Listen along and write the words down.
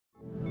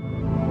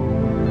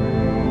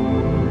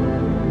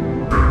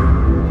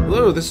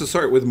Hello, this is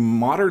Sart with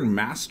Modern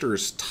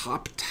Masters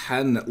Top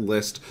 10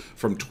 list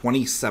from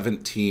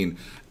 2017.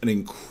 An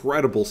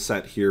incredible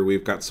set here.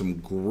 We've got some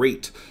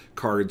great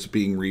cards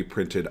being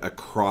reprinted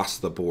across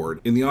the board.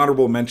 In the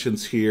honorable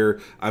mentions here,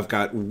 I've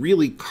got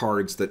really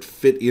cards that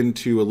fit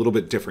into a little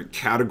bit different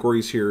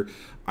categories here.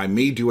 I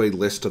may do a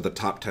list of the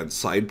top 10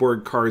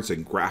 sideboard cards,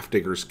 and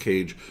Grafdigger's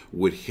Cage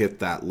would hit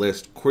that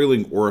list.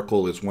 Coiling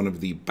Oracle is one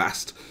of the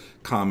best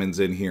commons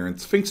in here,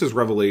 and Sphinx's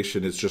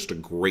Revelation is just a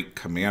great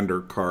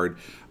commander card.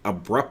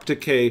 Abrupt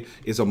Decay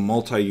is a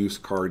multi-use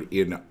card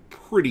in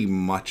pretty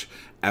much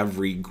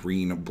every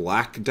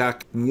green-black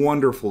deck.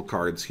 Wonderful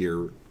cards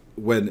here.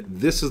 When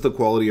this is the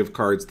quality of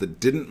cards that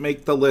didn't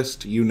make the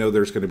list, you know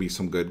there's going to be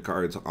some good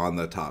cards on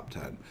the top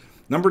 10.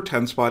 Number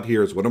 10 spot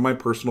here is one of my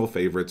personal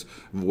favorites,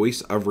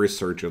 Voice of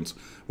Resurgence.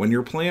 When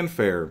you're playing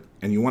fair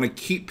and you want to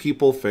keep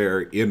people fair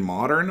in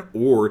Modern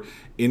or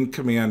in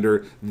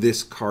Commander,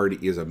 this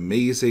card is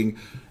amazing.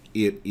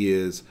 It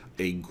is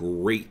a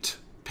great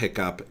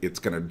pickup. It's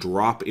going to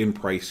drop in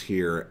price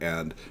here,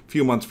 and a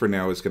few months from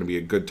now is going to be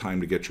a good time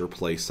to get your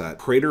play set.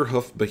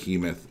 Craterhoof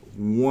Behmoth.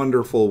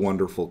 Wonderful,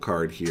 wonderful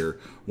card here.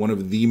 One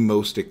of the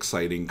most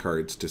exciting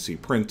cards to see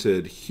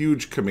printed.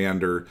 Huge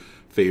Commander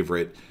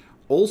favorite.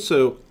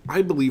 Also,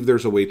 I believe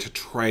there's a way to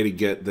try to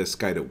get this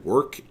guy to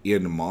work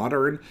in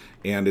Modern,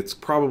 and it's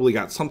probably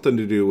got something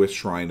to do with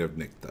Shrine of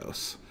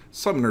Nykthos.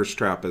 Summoner's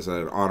Trap is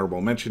an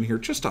honorable mention here.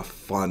 Just a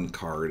fun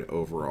card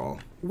overall.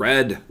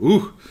 Red.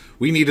 Ooh,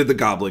 we needed the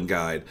Goblin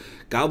Guide.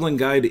 Goblin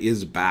Guide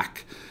is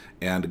back,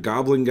 and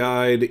Goblin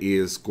Guide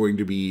is going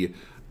to be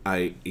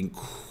an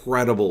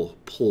incredible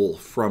pull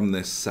from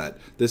this set.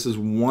 This is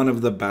one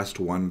of the best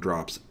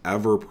one-drops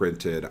ever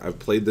printed. I've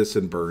played this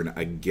in Burn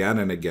again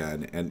and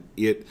again, and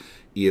it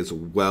is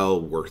well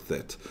worth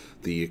it.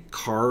 The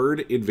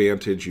card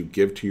advantage you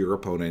give to your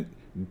opponent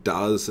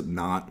does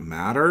not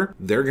matter.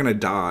 They're going to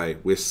die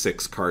with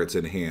 6 cards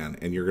in hand,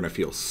 and you're going to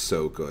feel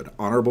so good.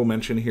 Honorable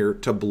mention here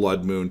to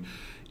Blood Moon.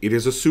 It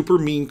is a super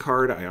mean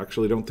card. I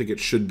actually don't think it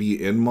should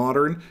be in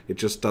Modern. It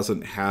just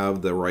doesn't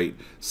have the right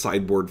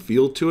sideboard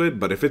feel to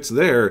it. But if it's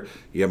there,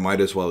 you might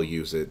as well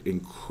use it.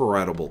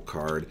 Incredible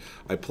card.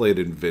 I played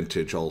in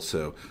Vintage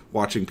also.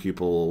 Watching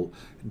people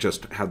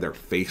just have their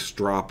face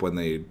drop when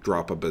they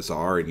drop a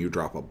Bazaar and you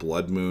drop a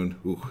Blood Moon.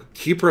 Ooh.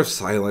 Keeper of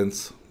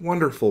Silence.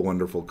 Wonderful,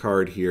 wonderful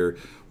card here.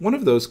 One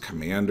of those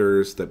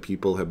commanders that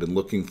people have been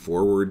looking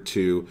forward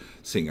to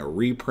seeing a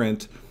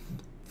reprint.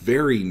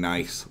 Very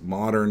nice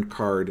Modern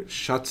card,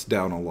 shuts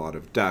down a lot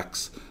of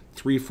decks.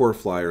 3/4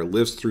 flyer,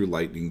 lives through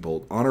Lightning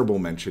Bolt. Honorable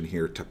mention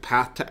here to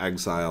Path to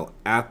Exile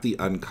at the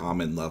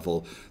uncommon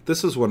level.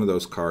 This is one of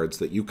those cards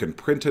that you can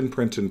print and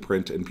print and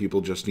print, and people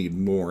just need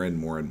more and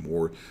more and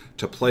more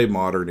to play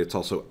Modern. It's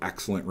also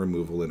excellent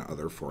removal in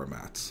other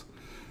formats.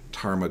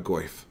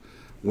 Tarmogoyf.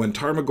 When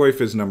Tarmogoyf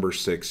is number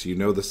 6, you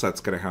know the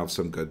set's going to have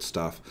some good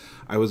stuff.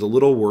 I was a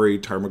little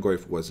worried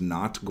Tarmogoyf was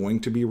not going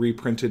to be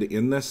reprinted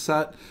in this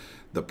set.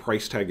 The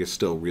price tag is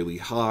still really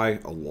high.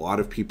 A lot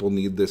of people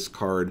need this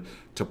card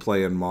to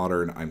play in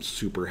Modern. I'm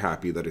super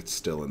happy that it's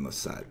still in the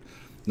set.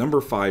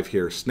 Number 5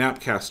 here,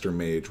 Snapcaster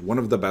Mage, one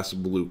of the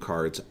best blue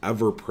cards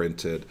ever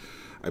printed.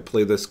 I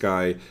play this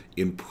guy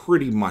in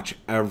pretty much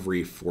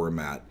every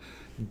format.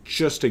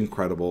 Just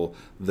incredible.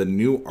 The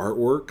new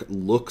artwork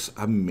looks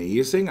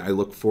amazing. I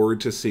look forward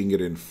to seeing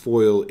it in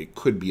foil. It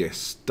could be a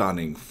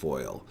stunning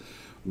foil.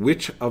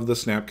 Which of the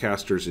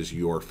Snapcasters is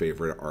your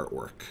favorite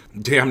artwork?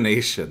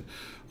 Damnation.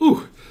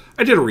 Ooh,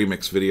 I did a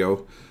remix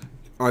video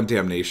on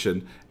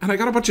Damnation, and I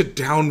got a bunch of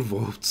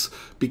downvotes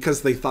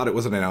because they thought it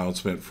was an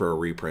announcement for a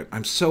reprint.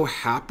 I'm so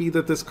happy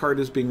that this card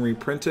is being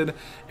reprinted,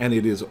 and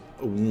it is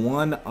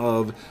one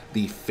of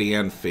the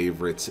fan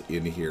favorites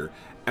in here.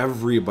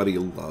 Everybody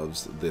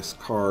loves this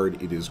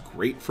card. It is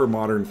great for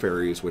Modern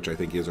Fairies, which I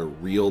think is a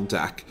real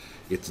deck.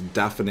 It's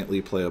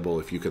definitely playable.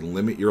 If you can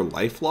limit your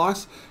life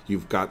loss,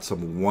 you've got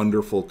some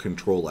wonderful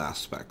control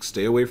aspects.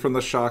 Stay away from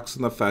the shocks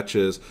and the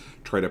fetches.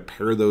 Try to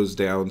pare those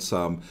down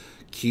some.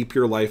 Keep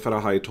your life at a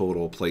high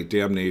total. Play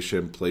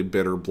Damnation, play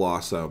Bitter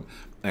Blossom,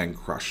 and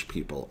crush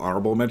people.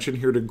 Honorable mention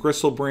here to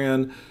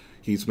Gristlebrand.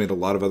 He's made a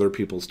lot of other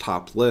people's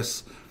top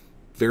lists.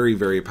 Very,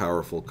 very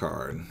powerful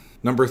card.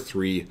 Number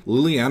 3,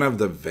 Liliana of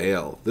the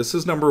Veil. This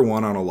is number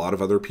 1 on a lot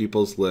of other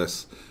people's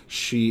lists.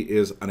 She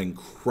is an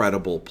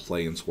incredible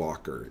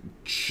planeswalker.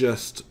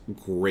 Just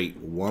great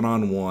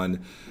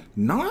one-on-one.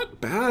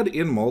 Not bad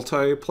in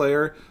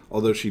multiplayer,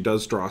 although she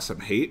does draw some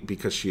hate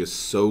because she is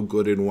so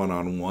good in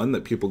one-on-one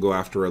that people go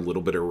after a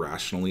little bit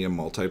irrationally in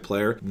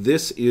multiplayer.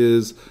 This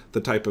is the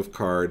type of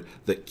card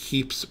that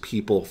keeps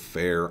people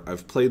fair.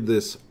 I've played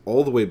this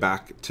all the way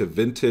back to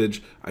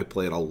Vintage. I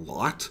play it a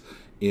lot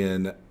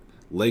in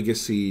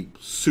Legacy.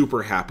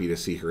 Super happy to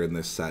see her in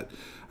this set.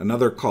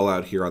 Another call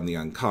out here on the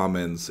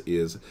uncommons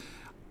is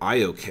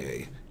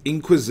IOK,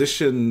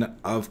 Inquisition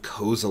of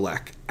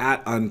Kozilek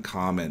at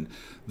uncommon.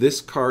 This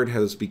card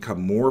has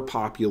become more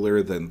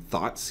popular than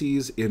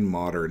Thoughtseize in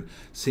Modern.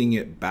 Seeing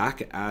it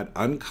back at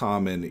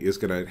uncommon is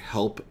going to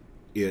help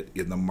it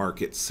in the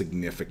market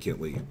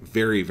significantly.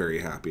 Very, very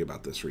happy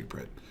about this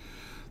reprint.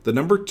 The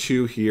number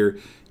 2 here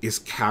is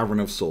Cavern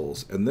of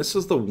Souls, and this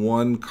is the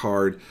one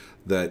card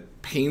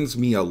that pains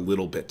me a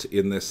little bit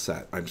in this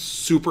set. I'm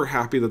super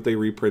happy that they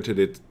reprinted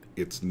it.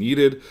 It's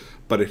needed,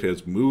 but it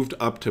has moved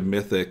up to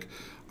Mythic.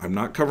 I'm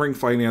not covering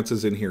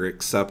finances in here,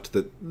 except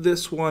that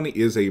this one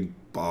is a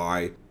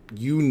buy.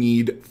 You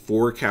need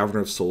 4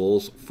 Cavern of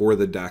Souls for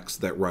the decks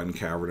that run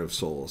Cavern of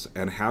Souls,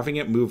 and having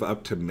it move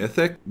up to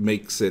Mythic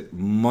makes it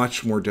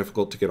much more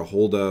difficult to get a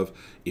hold of.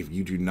 If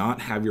you do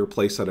not have your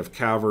playset of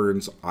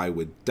Caverns, I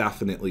would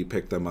definitely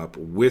pick them up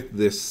with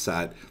this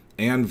set,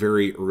 and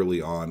very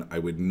early on. I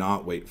would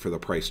not wait for the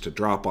price to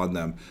drop on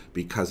them,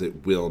 because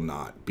it will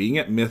not. Being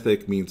at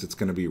Mythic means it's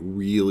going to be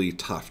really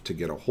tough to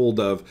get a hold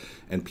of,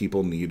 and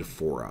people need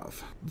 4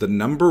 of. The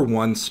number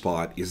 1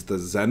 spot is the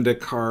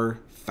Zendikar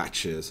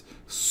fetches.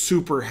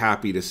 Super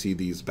happy to see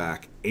these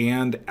back,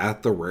 and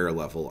at the rare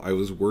level. I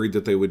was worried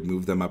that they would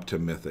move them up to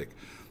Mythic.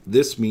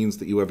 This means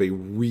that you have a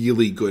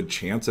really good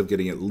chance of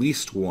getting at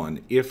least 1,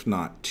 if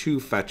not 2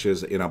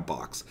 fetches in a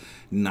box.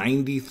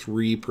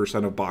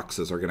 93% of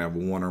boxes are going to have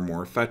 1 or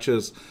more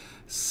fetches.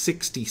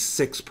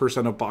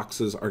 66% of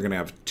boxes are going to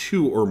have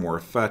 2 or more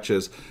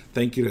fetches.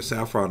 Thank you to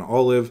Saffron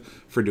Olive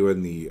for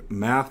doing the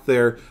math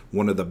there.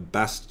 One of the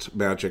best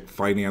Magic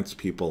finance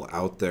people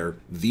out there.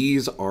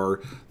 These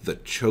are the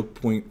choke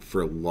point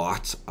for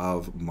lots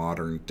of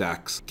modern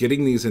decks.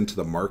 Getting these into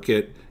the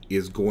market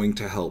is going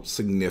to help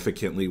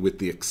significantly with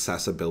the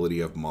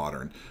accessibility of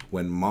Modern.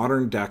 When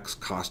Modern decks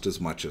cost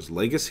as much as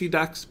Legacy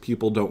decks,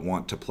 people don't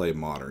want to play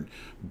Modern.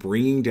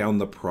 Bringing down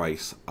the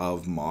price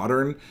of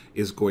Modern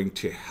is going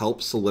to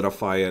help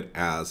solidify it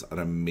as an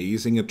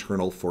amazing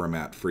Eternal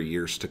format for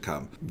years to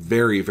come.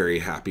 Very, very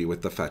happy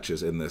with the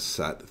fetches in this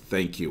set.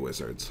 Thank you,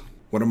 Wizards.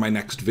 One of my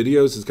next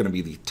videos is going to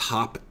be the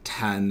top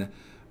 10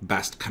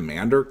 best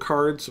commander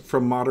cards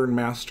from Modern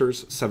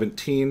Masters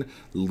 17.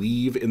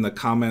 Leave in the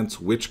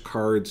comments which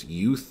cards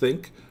you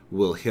think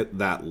will hit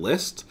that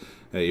list.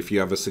 If you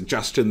have a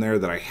suggestion there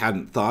that I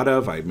hadn't thought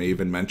of, I may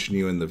even mention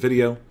you in the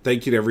video.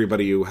 Thank you to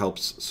everybody who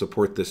helps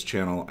support this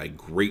channel. I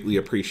greatly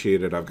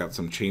appreciate it. I've got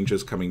some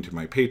changes coming to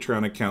my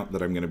Patreon account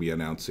that I'm going to be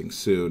announcing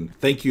soon.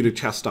 Thank you to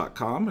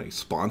chess.com, a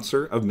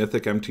sponsor of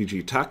Mythic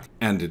MTG Tech.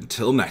 And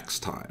until next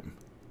time,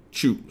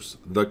 choose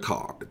the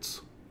cards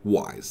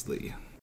wisely.